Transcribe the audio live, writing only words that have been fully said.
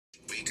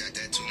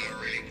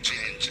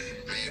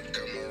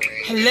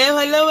Hello,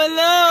 hello,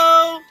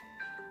 hello.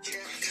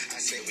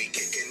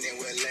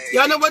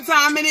 Y'all know what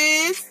time it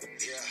is?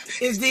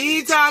 It's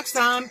detox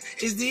time.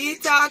 It's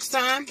detox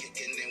time.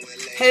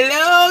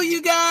 Hello,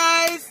 you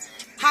guys.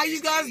 How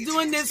you guys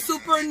doing this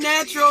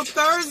supernatural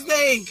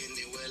Thursday?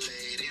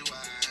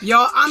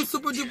 Y'all, I'm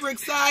super duper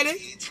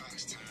excited.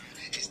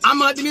 I'm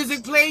gonna let the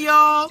music play,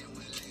 y'all.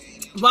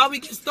 While we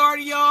get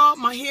started, y'all,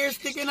 my hair's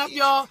sticking up,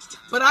 y'all.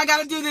 But I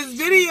gotta do this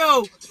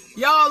video.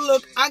 Y'all,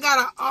 look, I got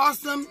an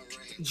awesome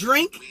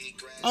drink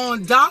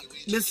on dock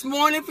this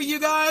morning for you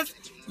guys.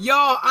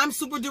 Y'all, I'm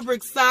super duper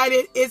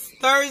excited. It's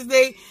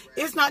Thursday.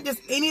 It's not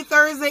just any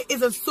Thursday.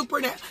 It's a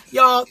supernatural,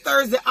 y'all,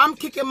 Thursday. I'm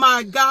kicking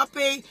my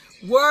agape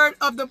word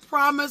of the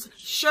promise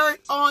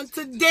shirt on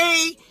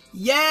today.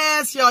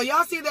 Yes, y'all.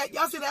 Y'all see that?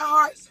 Y'all see that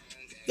heart?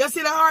 Y'all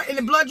see that heart and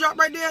the blood drop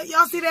right there?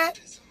 Y'all see that?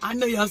 I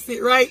know y'all see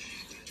it, right?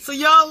 So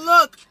y'all,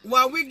 look,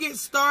 while we get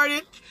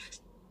started,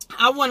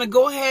 I want to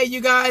go ahead,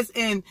 you guys,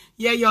 and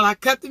yeah, y'all, I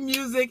cut the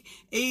music,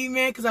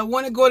 amen, because I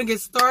want to go and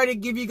get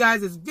started, give you guys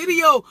this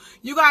video.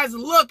 You guys,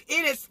 look,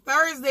 it is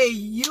Thursday.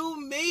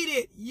 You made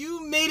it.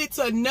 You made it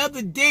to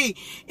another day.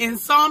 In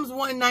Psalms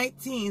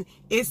 119,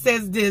 it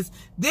says this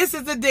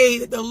is the day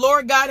that the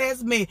Lord God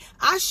has made.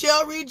 I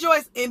shall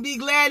rejoice and be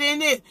glad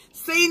in it.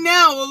 Say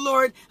now, O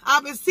Lord,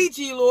 I beseech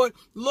you, Lord.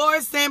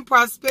 Lord, send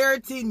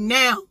prosperity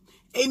now.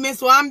 Amen.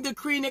 So I'm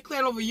decreeing and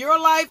declaring over your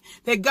life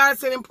that God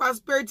sent in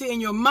prosperity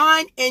in your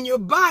mind and your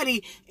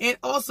body and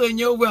also in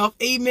your wealth.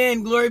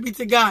 Amen. Glory be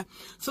to God.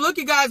 So look,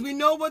 you guys, we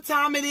know what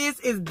time it is.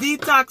 It's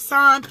detox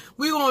time.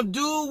 We're going to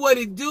do what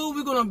it do.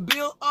 We're going to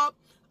build up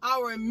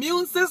our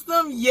immune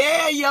system.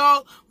 Yeah,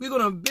 y'all. We're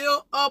going to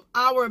build up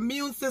our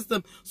immune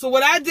system. So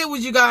what I did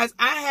with you guys,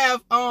 I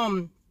have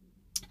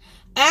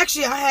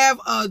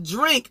a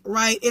drink,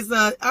 right? It's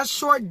a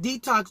short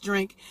detox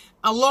drink.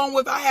 Along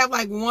with, I have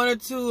like 1 or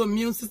 2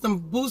 immune system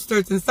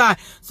boosters inside.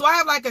 So I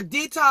have like a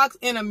detox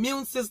and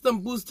immune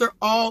system booster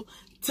all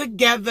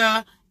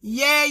together.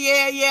 Yeah,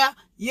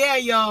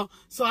 y'all.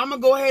 So I'm going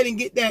to go ahead and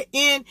get that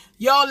in.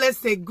 Y'all, let's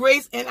say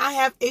grace. And I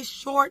have a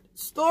short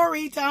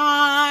story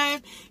time.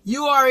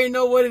 You already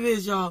know what it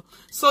is, y'all.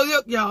 So,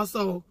 look, y'all.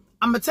 So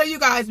I'm going to tell you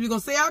guys, we're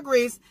going to say our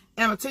grace.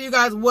 And I'm going to tell you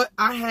guys what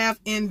I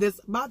have in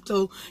this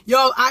bottle.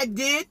 Y'all, I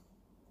did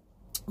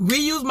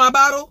reuse my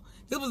bottle.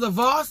 This was a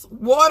Voss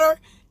water.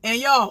 And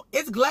y'all,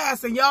 it's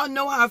glass, and y'all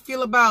know how I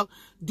feel about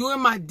doing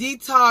my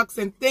detox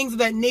and things of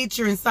that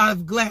nature inside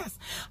of glass.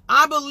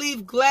 I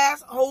believe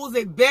glass holds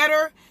it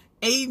better.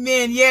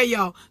 Amen. Yeah,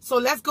 y'all. So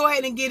let's go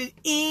ahead and get it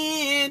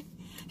in.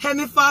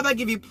 Heavenly Father, I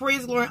give you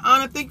praise, glory, and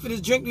honor. Thank you for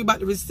this drink we're about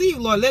to receive,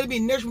 Lord. Let it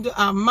be nourishment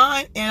to our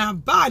mind and our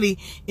body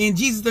in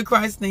Jesus the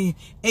Christ's name.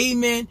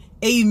 Amen,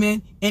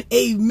 amen, and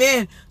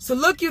amen. So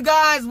look, you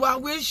guys, while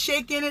we're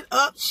shaking it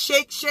up,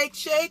 shake, shake,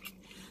 shake.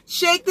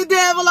 Shake the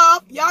devil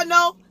off. Y'all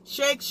know.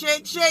 Shake,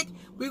 shake, shake.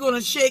 We're going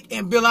to shake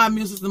and build our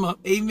immune system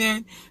up.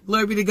 Amen.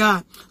 Glory be to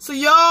God. So,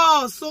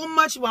 y'all, so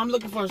much. Well, I'm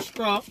looking for a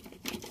straw.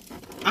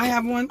 I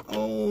have one.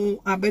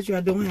 Oh, I bet you I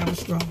don't have a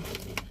straw.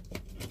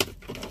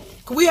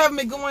 We haven't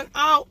been going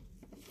out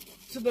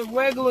to the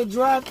regular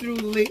drive-thru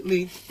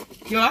lately.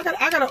 Yo, I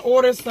gotta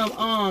order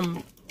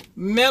some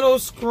metal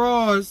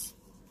straws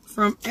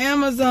from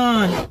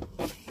Amazon.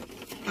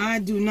 I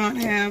do not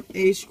have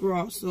a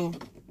straw, so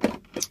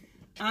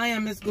I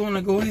am just going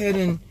to go ahead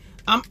and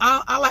I'm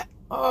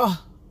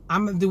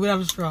gonna do without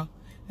a straw.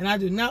 And I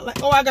do not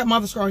like, I got my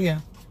other straw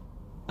here.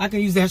 I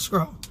can use that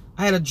straw.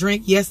 I had a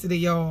drink yesterday,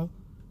 y'all.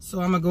 So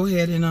I'm gonna go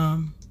ahead and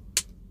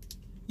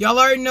y'all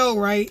already know,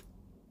 right?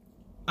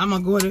 I'm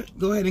gonna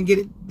go ahead and get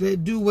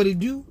it, do what it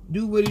do.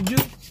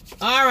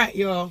 All right,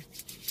 y'all.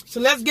 So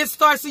let's get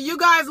started. So you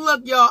guys,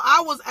 look, y'all,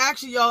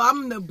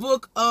 I'm in the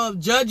book of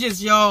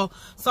Judges, y'all.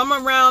 So I'm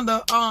around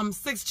the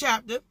 6th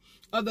chapter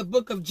of the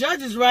book of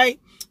Judges, right?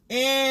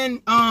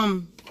 And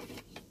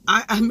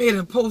I made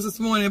a post this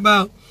morning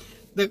about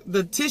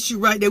the tissue,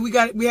 right, that we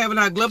have in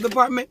our glove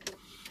department.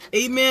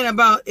 Amen.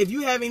 About if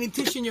you have any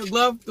tissue in your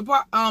glove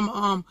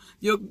department,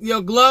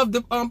 your glove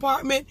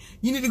department,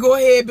 you need to go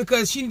ahead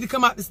because she need to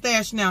come out the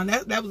stash now.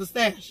 That was a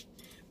stash,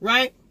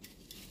 right?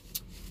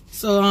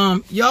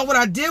 So y'all, what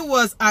I did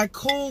was I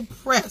cold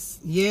press.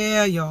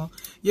 Yeah, y'all.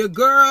 Your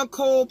girl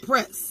cold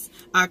press.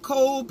 I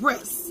cold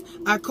press.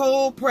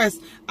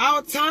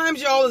 Our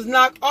times, y'all, is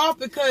knocked off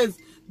because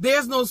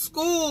there's no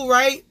school,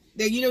 right?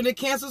 They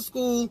canceled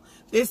school.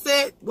 They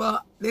said,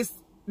 well, they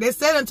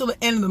said until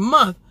the end of the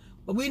month,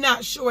 but we're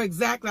not sure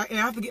exactly. And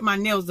I have to get my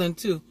nails done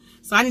too.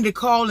 So I need to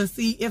call and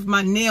see if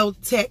my nail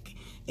tech,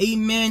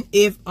 amen,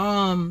 if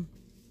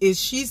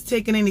she's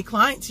taking any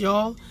clients,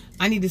 y'all.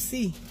 I need to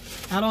see.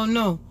 I don't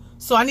know.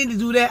 So I need to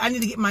do that. I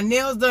need to get my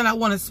nails done. I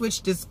want to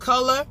switch this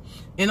color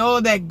and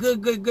all that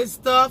good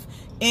stuff.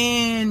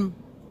 And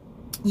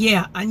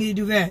yeah, I need to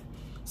do that.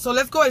 So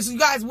let's go ahead. So you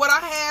guys, what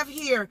I have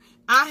here,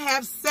 I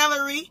have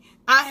celery,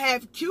 I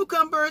have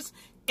cucumbers,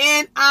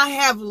 and I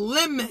have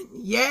lemon.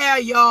 Yeah,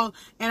 y'all.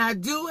 And I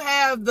do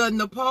have the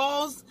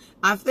Nepal's.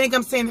 I think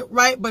I'm saying it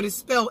right, but it's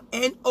spelled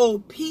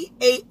N-O-P-A-L-E-S.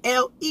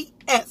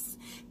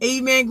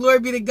 Amen. Glory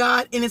be to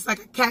God. And it's like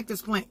a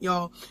cactus plant,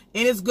 y'all.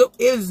 And it's good.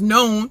 It is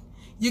known.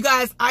 You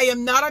guys, I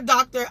am not a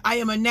doctor. I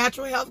am a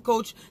natural health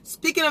coach.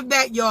 Speaking of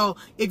that, y'all,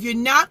 if you're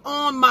not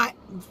on my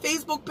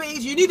Facebook page,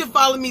 you need to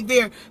follow me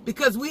there,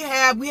 because we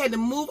had to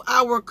move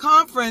our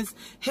conference,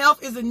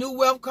 Health is a New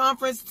Wealth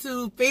conference,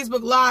 to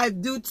Facebook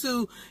Live due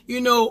to,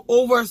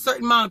 over a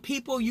certain amount of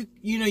people. You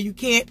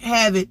can't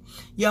have it,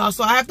 y'all.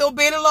 So I have to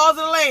obey the laws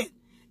of the land.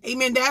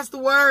 Amen. That's the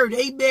word.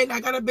 Amen.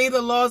 I got to obey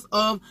the laws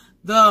of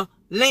the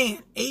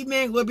land.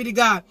 Amen. Glory be to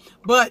God.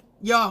 But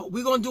y'all,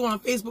 we're going to do it on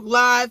Facebook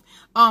Live.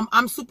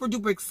 I'm super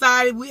duper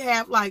excited. We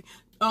have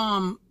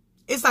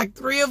it's like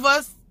 3 of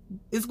us.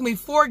 It's going to be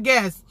 4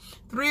 guests.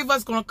 3 of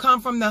us going to come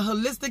from the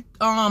holistic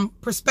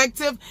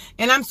perspective.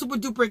 And I'm super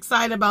duper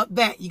excited about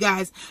that, you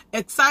guys.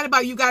 Excited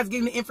about you guys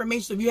getting the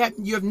information. If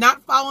you have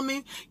not followed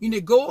me, you need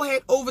to go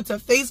ahead over to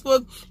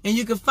Facebook, and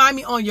you can find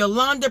me on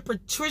Yolanda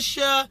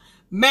Patricia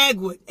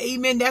Magwood.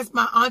 Amen. That's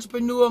my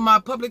entrepreneur, my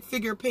public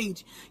figure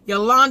page.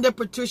 Yolanda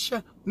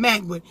Patricia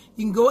Magwood.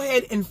 You can go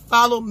ahead and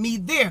follow me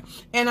there.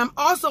 And I'm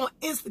also on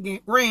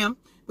Instagram,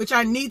 which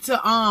I need to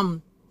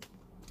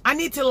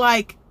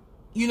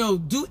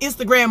do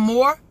Instagram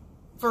more.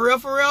 For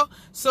real.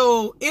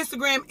 So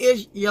Instagram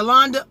is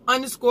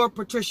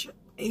Yolanda_Patricia.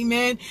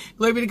 Amen.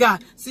 Glory be to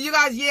God. So you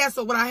guys,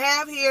 so what I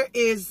have here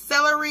is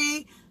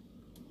celery,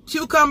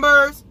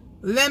 cucumbers,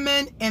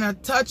 lemon, and a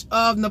touch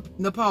of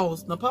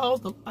Nepal's. I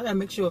gotta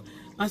make sure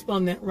I'm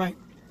spelling that right.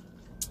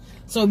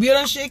 So we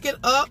done shake it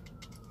up.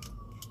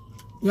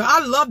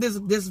 I love this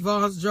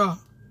vase jar.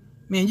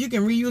 Man, you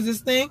can reuse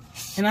this thing.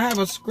 And I have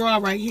a straw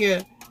right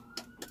here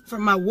for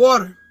my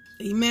water.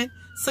 Amen.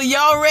 So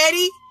y'all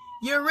ready?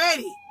 You're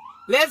ready.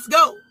 Let's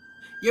go.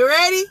 You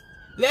ready?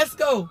 Let's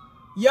go.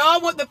 Y'all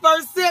want the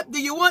first sip?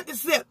 Do you want the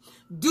sip?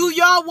 Do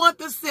y'all want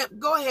the sip?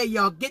 Go ahead,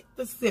 y'all. Get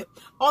the sip.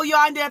 Oh,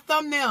 y'all in that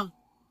thumbnail.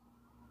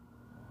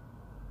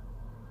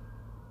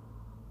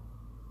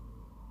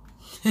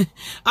 All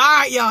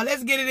right, y'all.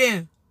 Let's get it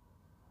in.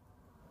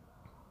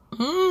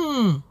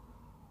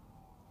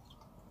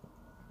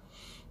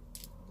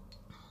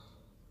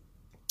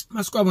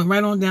 My scrub went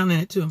right on down in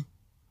it, too.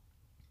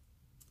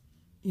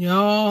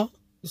 Y'all,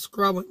 the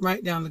scrub went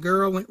right down. The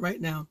girl went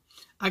right down.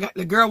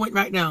 The girl went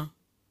right down.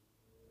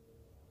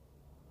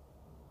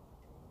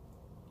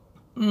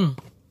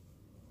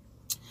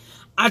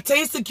 I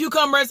taste the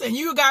cucumbers, and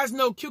you guys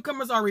know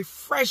cucumbers are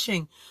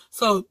refreshing.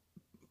 So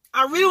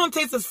I really want to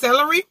taste the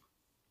celery.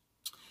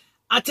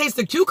 I taste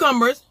the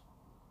cucumbers.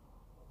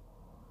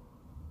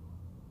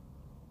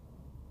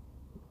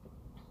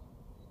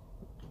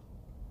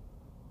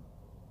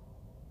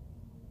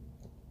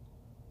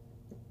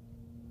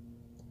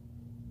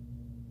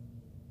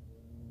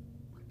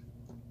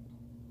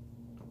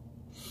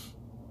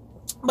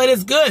 But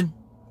it's good.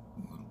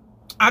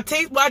 I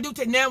taste what I do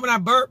now when I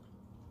burp.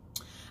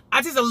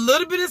 I taste a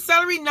little bit of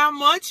celery, not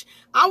much.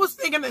 I was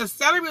thinking that the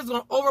celery was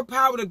going to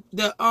overpower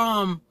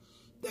the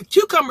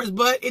cucumbers,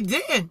 but it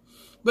didn't.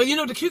 But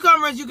the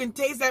cucumbers, you can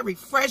taste that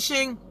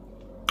refreshing.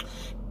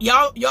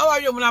 Y'all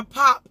already know when I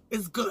pop,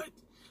 it's good.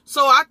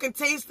 So I can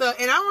taste and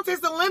I don't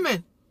taste the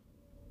lemon.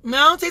 No,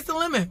 I don't taste the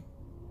lemon.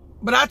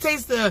 But I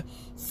taste the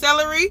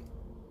celery.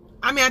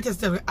 I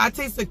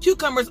taste the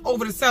cucumbers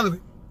over the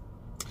celery.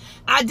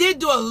 I did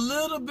do a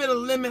little bit of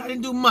lemon. I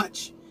didn't do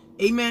much.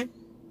 Amen.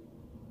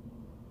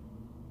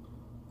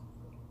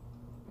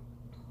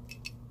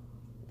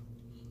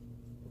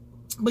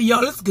 But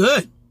y'all, it's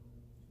good.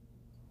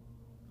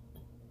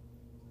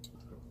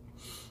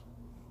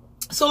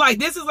 So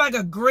this is like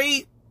a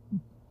great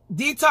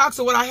detox.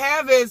 So what I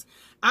have is,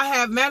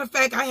 matter of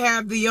fact, I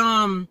have the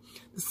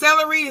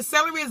celery. The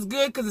celery is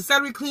good because the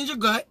celery cleans your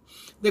gut.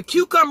 The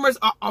cucumbers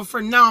are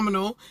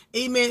phenomenal.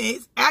 Amen.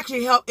 It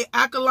actually helps. It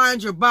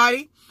alkalines your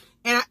body.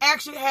 And I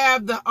actually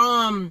have the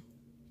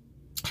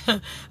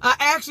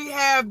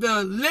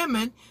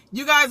lemon.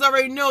 You guys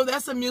already know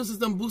that's a immune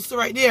system booster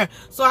right there.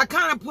 So I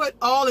kind of put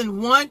all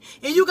in one.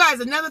 And you guys,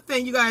 another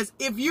thing, you guys,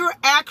 if you're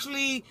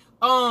actually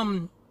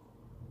doing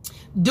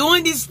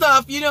this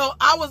stuff,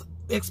 I was,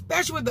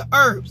 especially with the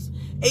herbs.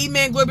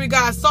 Amen. Glory be to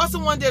God. I saw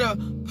someone did a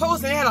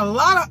post and they had a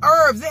lot of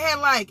herbs. They had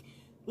like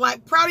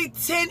probably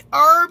 10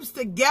 herbs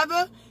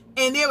together,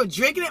 and they were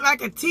drinking it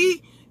like a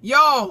tea.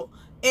 Y'all.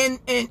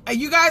 And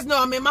you guys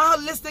know I'm in my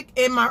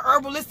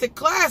herbalistic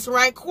class,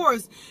 right,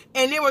 course,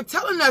 and they were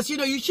telling us,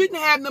 you shouldn't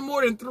have no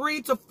more than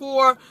 3 to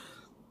 4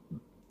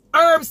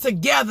 herbs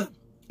together.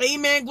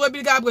 Amen. Glory be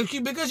to God,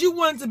 because you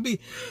want it to be,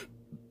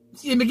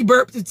 make you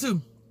burp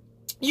too.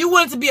 You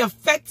want it to be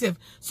effective.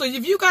 So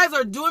if you guys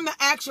are doing the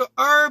actual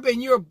herb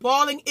and you're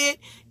boiling it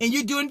and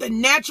you're doing it the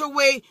natural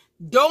way,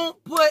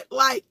 don't put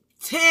like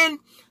 10,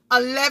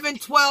 11,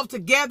 12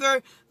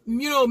 together,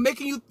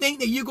 making you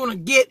think that you're going to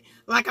get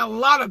like a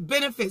lot of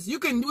benefits.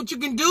 What you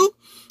can do,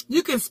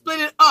 you can split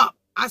it up.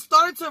 I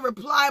started to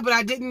reply, but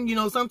I didn't,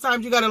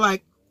 sometimes you got to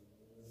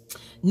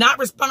not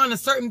respond to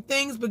certain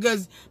things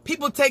because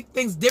people take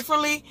things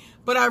differently.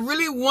 But I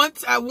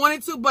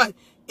wanted to, but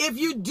if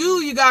you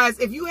do, you guys,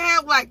 if you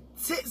have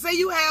say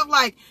you have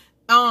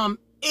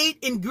 8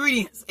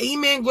 ingredients,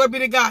 amen, glory be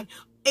to God,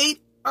 8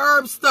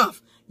 herb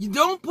stuff. You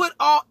don't put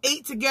all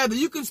 8 together.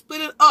 You can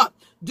split it up.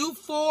 Do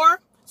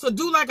 4. So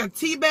do like a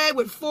tea bag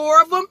with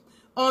 4 of them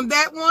on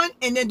that one,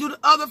 and then do the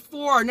other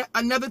 4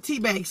 another tea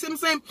bag. See what I'm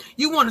saying?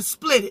 You want to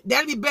split it.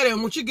 That'd be better.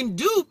 And what you can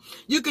do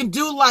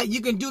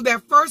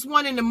that first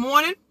one in the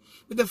morning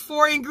with the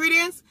 4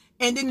 ingredients,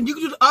 and then you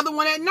can do the other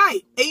one at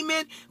night.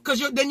 Amen.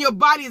 Because then your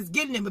body is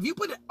getting them. If you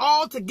put it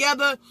all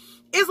together,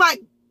 it's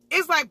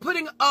like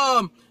putting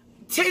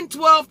 10,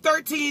 12,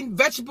 13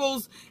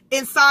 vegetables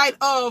inside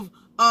of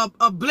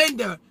a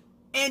blender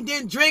and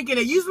then drinking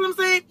it. You see what I'm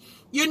saying?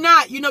 You're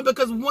not,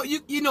 because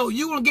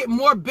you will get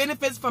more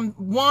benefits from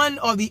one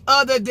or the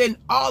other than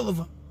all of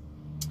them.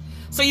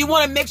 So you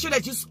want to make sure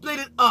that you split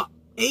it up.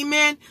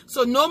 Amen.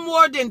 So no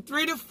more than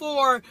 3 to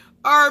 4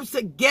 herbs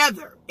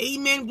together.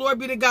 Amen. Glory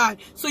be to God.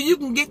 So you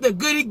can get the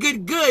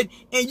good,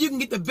 and you can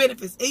get the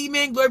benefits.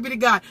 Amen. Glory be to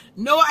God.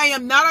 No, I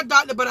am not a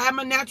doctor, but I am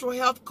a natural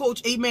health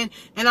coach. Amen.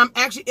 And I'm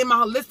actually in my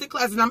holistic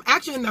class, and I'm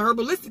actually in the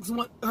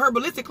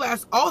herbalistic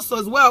class also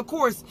as well, of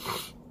course.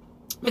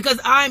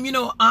 Because I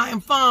am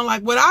fun.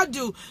 Like what I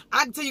do,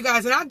 I can tell you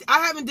guys, and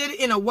I haven't did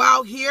it in a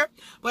while here,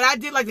 but I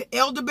did like the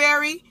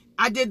elderberry,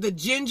 I did the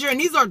ginger, and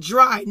these are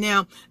dried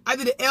now. I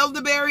did the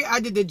elderberry, I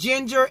did the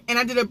ginger, and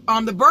I did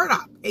the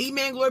burdock.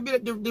 Amen. Glory be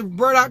to the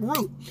burdock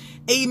root.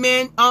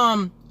 Amen.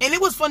 And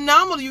it was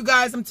phenomenal, you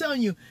guys. I'm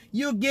telling you,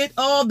 you'll get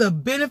all the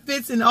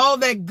benefits and all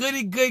that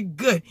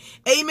good.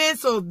 Amen.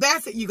 So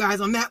that's it, you guys,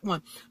 on that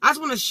one. I just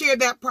want to share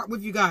that part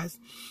with you guys.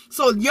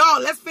 So y'all,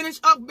 let's finish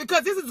up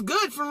because this is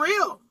good for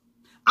real.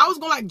 I was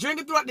going to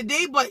drink it throughout the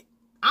day, but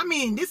I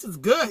mean, this is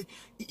good.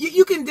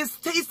 You can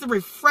just taste the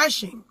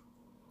refreshing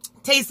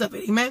taste of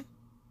it. Amen.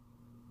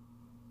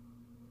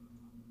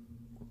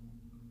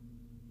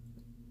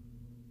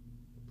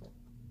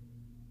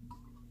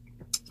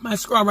 My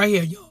straw right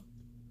here, y'all.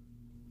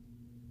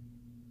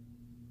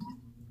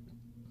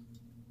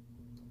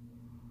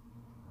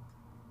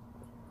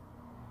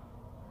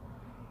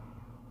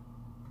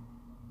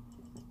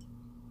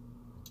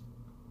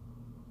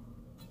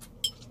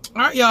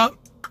 All right, y'all.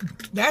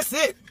 That's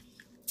it.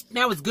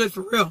 That was good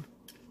for real.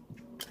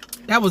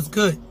 That was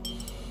good.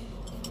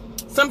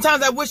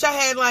 Sometimes I wish I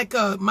had like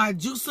my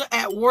juicer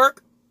at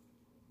work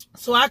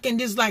so I can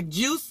just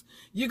juice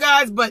you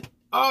guys, but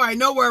all right,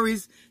 no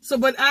worries. So,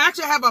 but I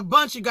actually have a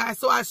bunch, you guys.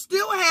 So I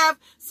still have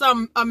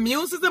some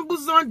immune system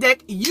boosters on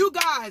deck. You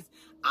guys,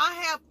 I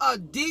have a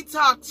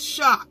detox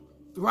shot,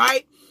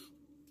 right?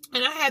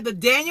 And I had the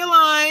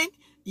dandelion.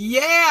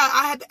 Yeah,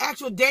 I had the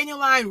actual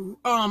dandelion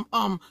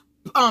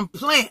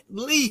plant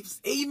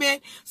leaves. Amen.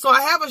 So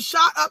I have a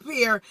shot up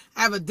here.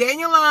 I have a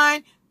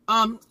dandelion,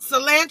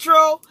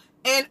 cilantro,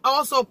 and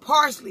also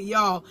parsley,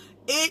 y'all.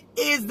 It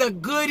is the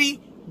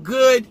goody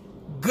good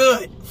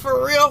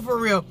for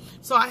real.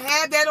 So I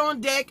had that on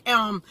deck,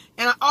 and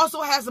I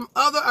also have some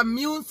other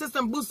immune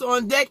system booster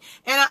on deck,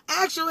 and I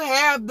actually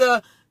have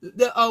the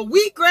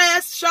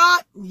wheatgrass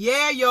shot.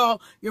 Yeah,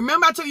 y'all. You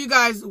remember I told you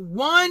guys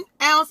 1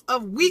 ounce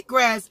of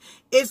wheatgrass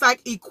is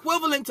like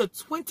equivalent to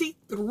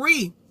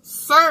 23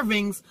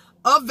 servings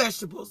of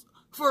vegetables.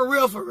 For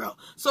real.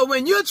 So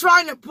when you're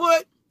trying to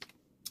put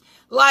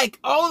like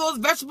all those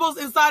vegetables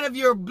inside of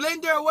your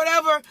blender or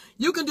whatever,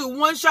 you can do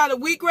 1 shot of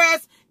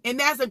wheatgrass, and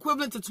that's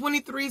equivalent to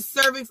 23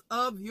 servings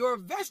of your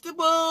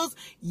vegetables.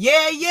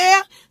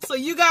 Yeah. So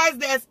you guys,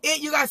 that's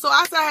it, you guys. So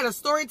I said I had a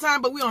story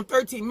time, but we on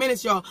 13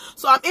 minutes, y'all.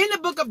 So I'm in the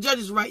book of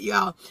Judges, right,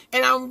 y'all?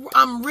 And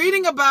I'm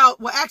reading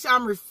about, well, actually,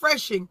 I'm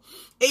refreshing,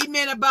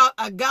 amen, about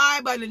a guy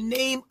by the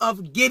name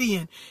of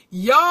Gideon.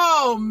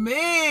 Yo,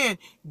 man,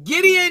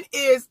 Gideon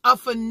is a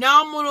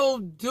phenomenal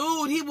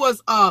dude. He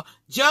was a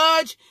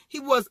judge. He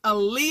was a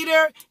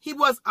leader. He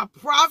was a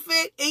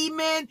prophet.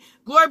 Amen.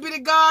 Glory be to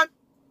God.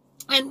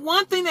 And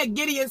one thing that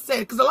Gideon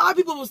said, because a lot of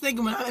people was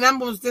thinking, and I'm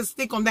going to just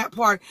stick on that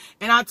part,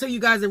 and I'll tell you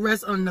guys the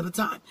rest on another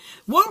time.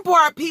 One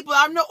part, people,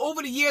 I know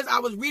over the years I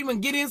was reading when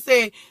Gideon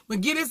said,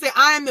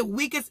 I am the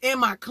weakest in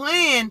my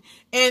clan,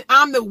 and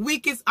I'm the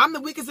weakest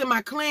in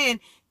my clan,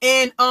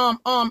 and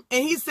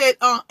he said,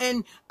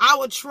 and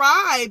our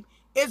tribe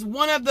is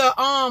one of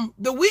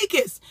the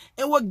weakest.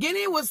 And what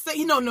Gideon was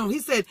saying, he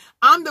said,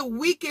 I'm the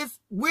weakest,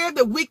 we're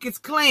the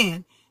weakest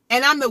clan,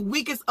 and I'm the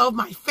weakest of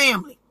my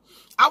family.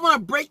 I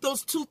want to break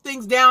those two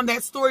things down,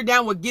 that story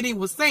down, what Gideon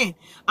was saying.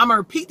 I'm going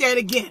to repeat that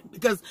again,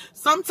 because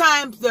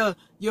sometimes when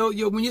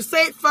you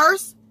say it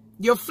first,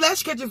 your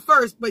flesh catches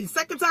first, but the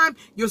second time,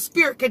 your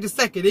spirit catches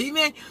second.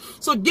 Amen.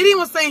 So Gideon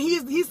was saying,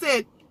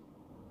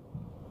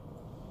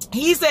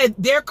 he said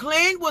their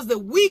clan was the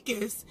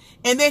weakest,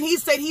 and then he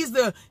said he's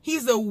the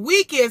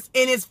weakest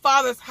in his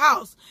father's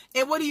house.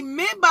 And what he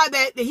meant by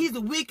that he's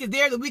the weakest,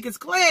 they're the weakest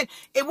clan,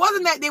 it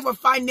wasn't that they were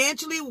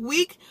financially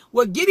weak.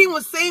 What Gideon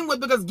was saying was,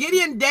 because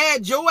Gideon's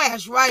dad,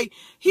 Joash, right,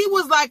 he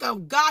was like a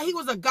guy, he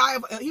was a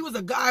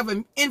guy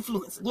of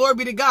influence. Glory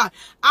be to God.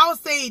 I would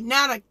say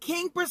not a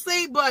king per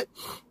se, but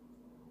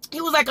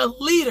he was like a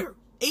leader.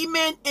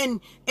 Amen.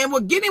 And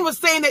what Gideon was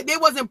saying, that they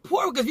wasn't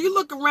poor, because if you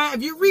look around,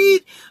 if you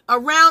read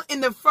around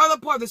in the further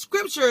part of the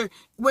scripture,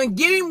 when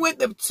Gideon went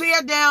to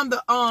tear down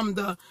the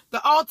altar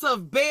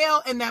of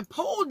Baal and that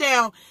pole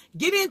down,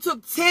 Gideon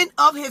took 10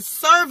 of his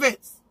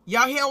servants.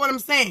 Y'all hear what I'm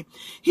saying?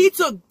 He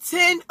took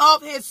 10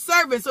 of his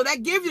servants. So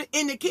that gives you an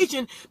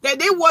indication that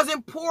they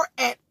wasn't poor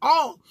at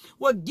all.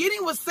 What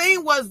Gideon was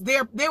saying was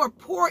they were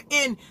poor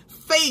in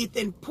faith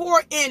and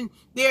poor in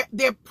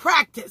their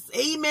practice.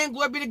 Amen.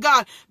 Glory be to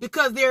God.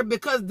 Because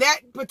that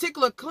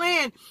particular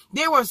clan,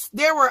 they were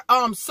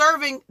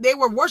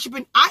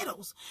worshiping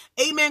idols.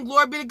 Amen.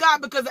 Glory be to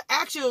God. Because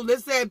actually,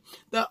 they said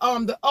the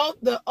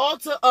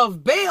altar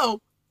of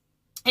Baal,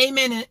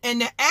 amen,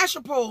 and the Asher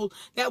pole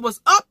that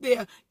was up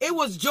there, it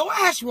was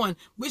Joash one,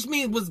 which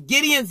means was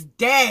Gideon's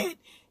dad.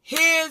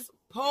 His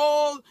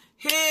pole,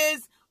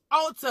 his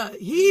altar.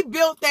 He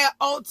built that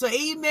altar.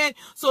 Amen.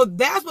 So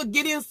that's what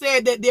Gideon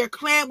said, that their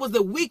clan was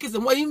the weakest.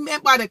 And what he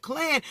meant by the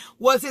clan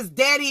was his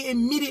daddy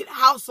immediate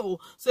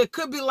household. So it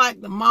could be like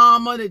the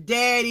mama, the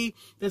daddy,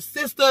 the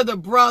sister, the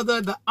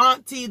brother, the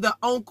auntie, the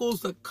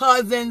uncles, the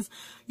cousins,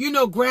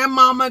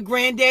 grandmama,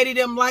 granddaddy,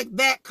 them, like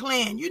that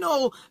clan.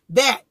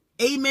 That.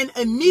 Amen.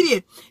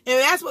 Immediate. And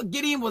that's what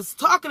Gideon was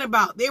talking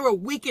about. They were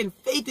weak in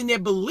faith in their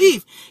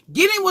belief.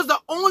 Gideon was the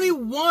only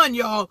one,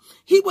 y'all.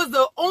 He was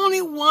the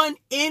only one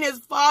in his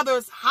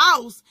father's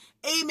house.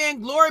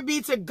 Amen. Glory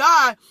be to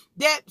God,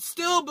 that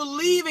still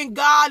believe in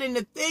God and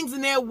the things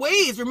in their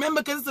ways.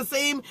 Remember, because it's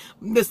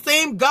the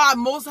same God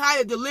Most High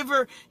that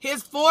delivered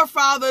his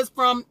forefathers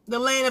from the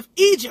land of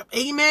Egypt.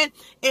 Amen.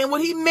 And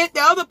what he meant,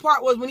 the other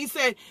part was when he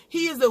said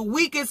he is the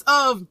weakest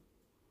of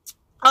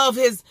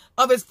his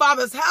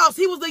father's house.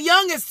 He was the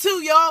youngest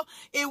too, y'all.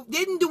 It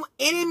didn't do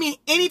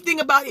anything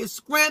about his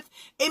strength.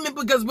 Amen.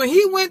 Because when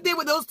he went there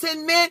with those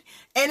 10 men,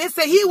 and it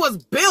said he was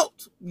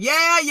built.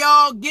 Yeah,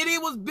 y'all.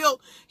 Gideon was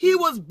built. He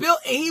was built,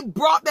 and he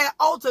brought that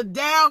altar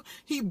down.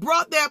 He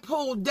brought that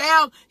pole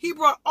down. He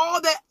brought all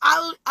that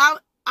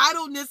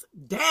idleness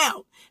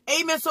down.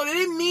 Amen. So it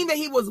didn't mean that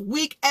he was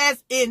weak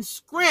as in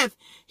strength.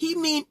 He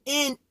mean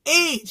in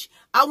age.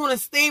 I want to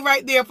stay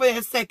right there for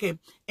a second.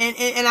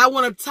 And I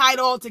want to tie it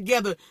all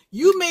together.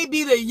 You may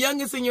be the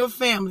youngest in your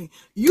family.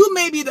 You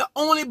may be the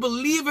only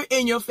believer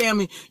in your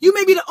family. You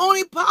may be the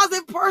only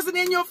positive person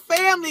in your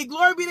family.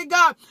 Glory be to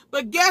God.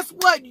 But guess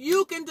what?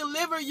 You can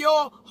deliver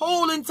your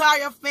whole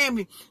entire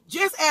family.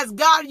 Just as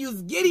God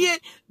used Gideon,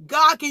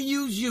 God can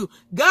use you.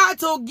 God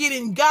told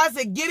Gideon, God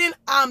said, Gideon,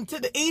 to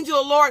the angel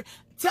of the Lord,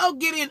 tell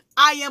Gideon,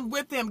 I am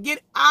with him.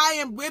 I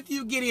am with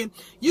you, Gideon.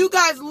 You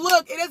guys,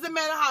 look, it doesn't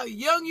matter how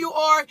young you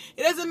are.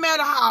 It doesn't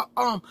matter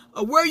how,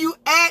 where you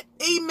at.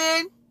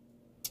 Amen.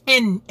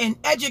 In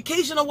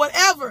education or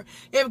whatever.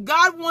 If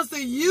God wants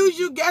to use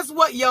you, guess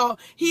what, y'all?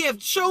 He have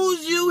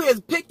chose you, has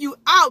picked you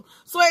out.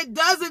 So it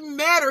doesn't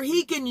matter.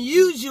 He can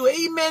use you.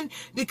 Amen.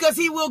 Because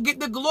he will get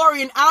the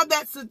glory. And out of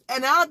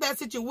that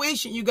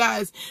situation, you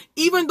guys,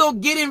 even though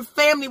Gideon's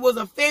family was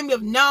a family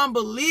of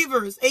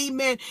non-believers,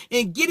 amen,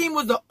 and Gideon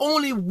was the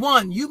only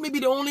one. You may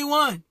be the only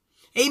one.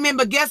 Amen.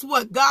 But guess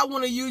what? God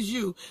want to use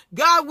you.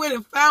 God went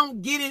and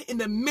found Gideon in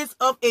the midst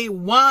of a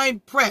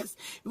wine press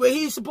where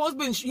he was supposed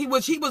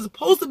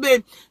to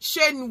be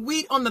shedding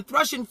wheat on the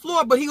threshing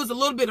floor, but he was a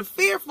little bit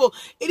fearful.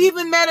 It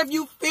even matter if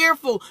you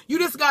fearful. You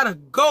just got to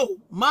go.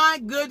 My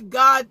good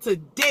God,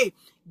 today.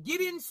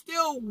 Gideon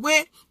still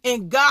went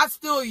and God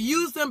still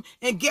used him.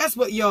 And guess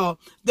what, y'all?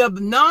 The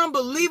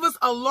non-believers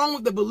along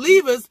with the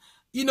believers,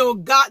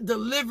 God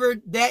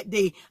delivered that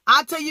day.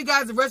 I'll tell you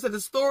guys the rest of the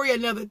story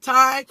another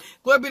time.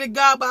 Glory be to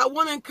God. But I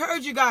want to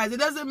encourage you guys. It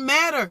doesn't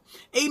matter.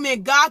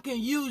 Amen. God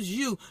can use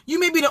you.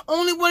 You may be the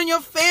only one in your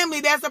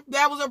family that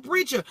was a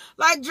preacher.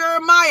 Like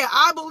Jeremiah.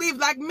 I believe,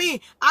 like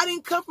me, I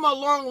didn't come from a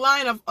long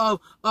line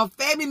of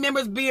family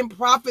members being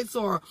prophets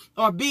or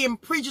being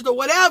preachers or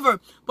whatever.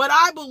 But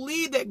I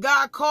believe that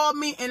God called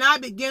me and I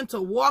began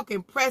to walk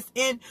and press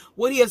in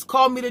what he has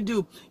called me to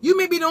do. You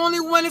may be the only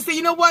one to say,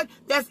 you know what?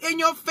 That's in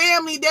your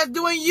family that's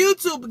doing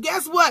YouTube. But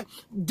guess what?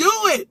 Do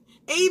it.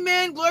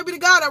 Amen. Glory be to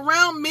God.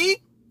 Around me,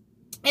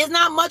 there's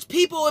not much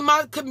people in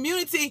my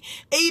community,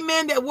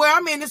 amen, that where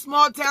I'm in this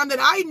small town that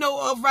I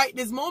know of right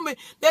this moment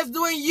that's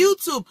doing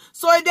YouTube.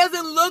 So it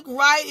doesn't look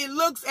right. It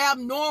looks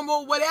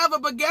abnormal, whatever.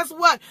 But guess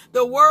what?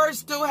 The words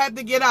still have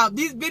to get out.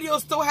 These videos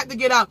still have to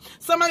get out.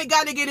 Somebody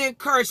got to get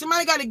encouraged.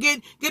 Somebody got to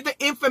get the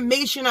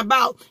information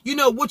about,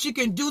 what you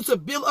can do to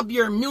build up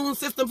your immune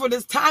system for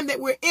this time that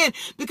we're in.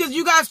 Because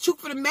you guys,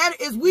 truth for the matter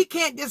is we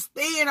can't just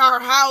stay in our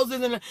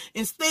houses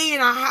and stay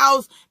in our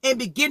house and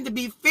begin to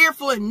be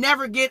fearful and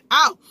never get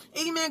out.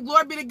 Amen.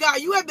 Glory be to God.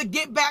 You have to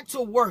get back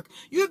to work.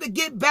 You have to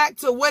get back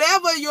to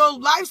whatever your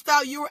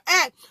lifestyle you're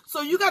at.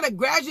 So you got to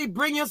gradually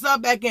bring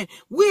yourself back in.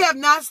 We have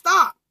not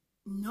stopped.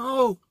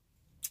 No.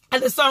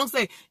 And the song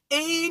say,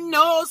 ain't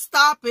no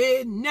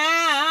stopping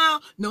now.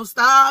 No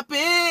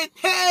stopping.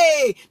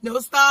 Hey, no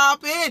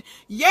stopping.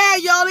 Yeah,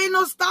 y'all, ain't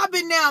no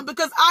stopping now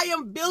because I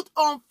am built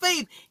on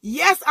faith.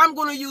 Yes, I'm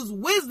going to use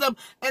wisdom,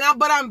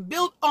 but I'm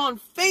built on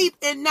faith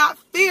and not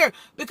fear,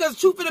 because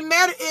truth of the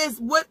matter is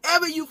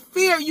whatever you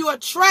fear, you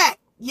attract.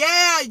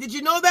 Yeah, did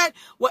you know that?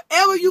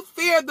 Whatever you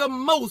fear the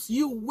most,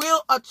 you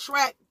will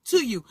attract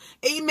to you.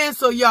 Amen.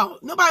 So y'all,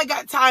 nobody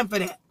got time for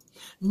that.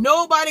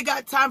 Nobody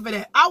got time for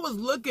that. I was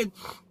looking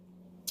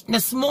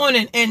this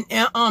morning and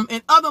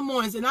other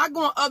mornings, and I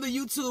go on other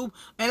YouTube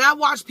and I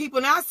watch people,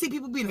 and I see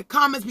people be in the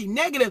comments be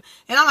negative,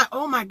 and I'm like,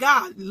 oh my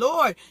God,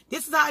 Lord,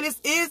 this is how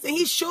this is. And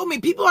he showed me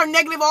people are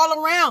negative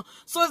all around.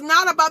 So it's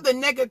not about the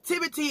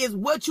negativity, it's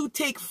what you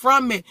take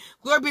from it.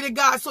 Glory be to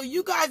God. So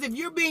you guys, if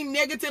you're being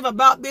negative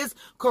about this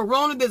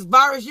corona, this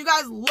virus, you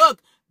guys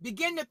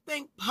begin to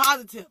think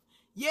positive.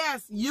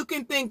 Yes, you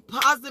can think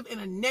positive in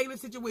a negative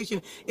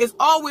situation. It's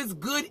always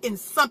good in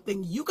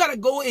something. You got to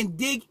go and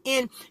dig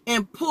in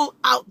and pull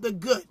out the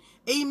good.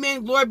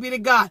 Amen. Glory be to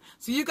God.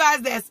 So you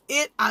guys, that's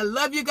it. I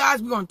love you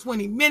guys. We're on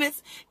 20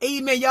 minutes.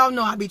 Amen. Y'all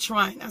know I be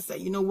trying. I say,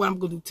 you know what? I'm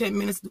going to do 10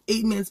 minutes, do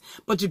 8 minutes.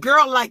 But your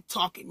girl like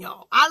talking,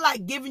 y'all. I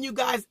like giving you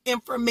guys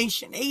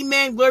information.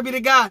 Amen. Glory be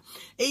to God.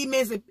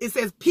 Amen. It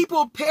says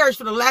people perish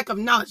for the lack of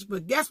knowledge.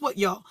 But guess what,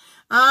 y'all?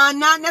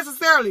 Not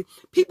necessarily.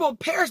 People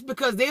perish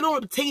because they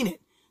don't obtain it.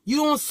 You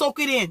don't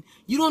soak it in.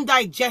 You don't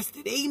digest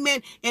it.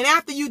 Amen. And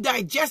after you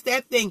digest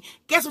that thing,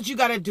 guess what you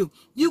got to do?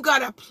 You got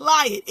to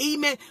apply it.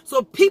 Amen.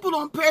 So people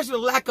don't perish for the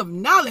lack of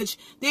knowledge.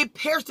 They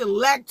perish for the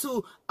lack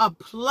to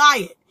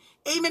apply it.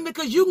 Amen.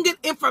 Because you can get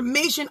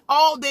information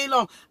all day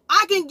long.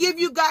 I can give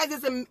you guys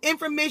this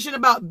information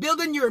about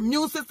building your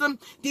immune system,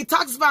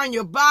 detoxifying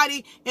your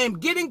body,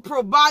 and getting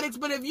probiotics.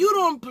 But if you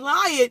don't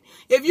apply it,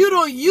 if you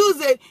don't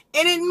use it,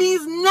 and it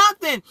means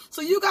nothing.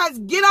 So you guys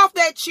get off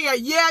that chair.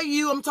 Yeah,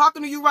 you. I'm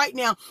talking to you right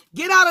now.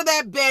 Get out of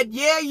that bed.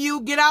 Yeah, you.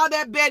 Get out of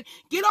that bed.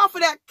 Get off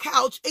of that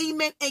couch.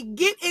 Amen. And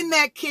get in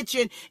that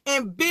kitchen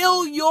and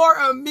build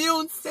your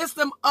immune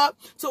system up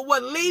to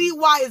what Lady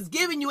Y is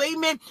giving you.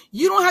 Amen.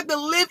 You don't have to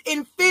live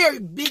in fear.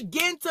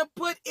 Begin to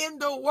put in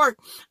the work.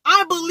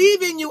 I believe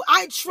in you.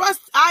 I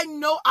trust, I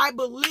know, I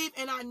believe,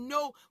 and I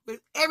know with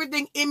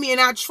everything in me,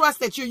 and I trust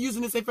that you're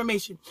using this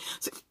information.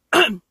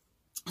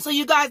 So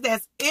you guys,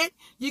 that's it.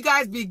 You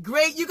guys be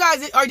great. You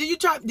guys, or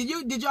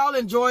did y'all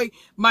enjoy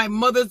my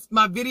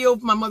video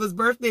for my mother's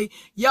birthday?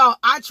 Y'all,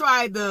 I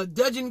tried the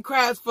Dungeon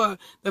crabs for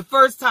the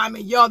first time,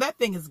 and y'all, that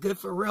thing is good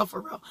for real,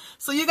 for real.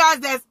 So you guys,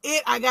 that's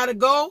it. I gotta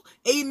go.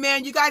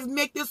 Amen. You guys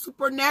make this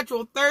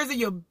Supernatural Thursday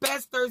your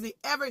best Thursday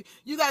ever.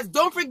 You guys,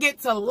 don't forget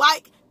to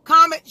like,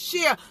 comment,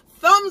 share.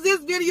 Thumbs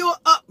this video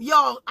up,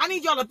 y'all. I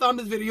need y'all to thumb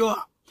this video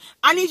up.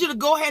 I need you to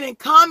go ahead and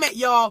comment,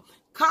 y'all.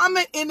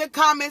 Comment in the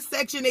comment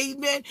section,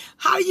 amen.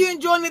 How are you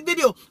enjoying the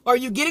video? Are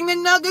you getting the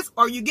nuggets?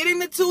 Are you getting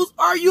the tools?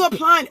 Are you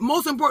applying it?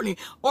 Most importantly,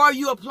 are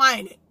you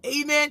applying it?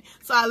 Amen.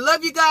 So I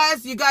love you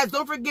guys. You guys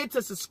don't forget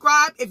to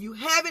subscribe if you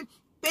haven't.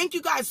 Thank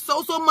you guys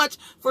so much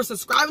for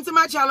subscribing to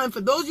my channel. And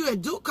for those of you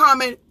that do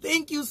comment,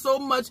 thank you so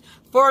much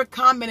for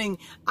commenting.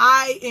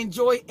 I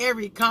enjoy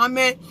every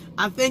comment.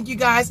 I thank you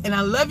guys and I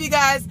love you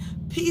guys.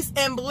 Peace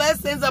and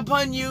blessings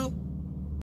upon you.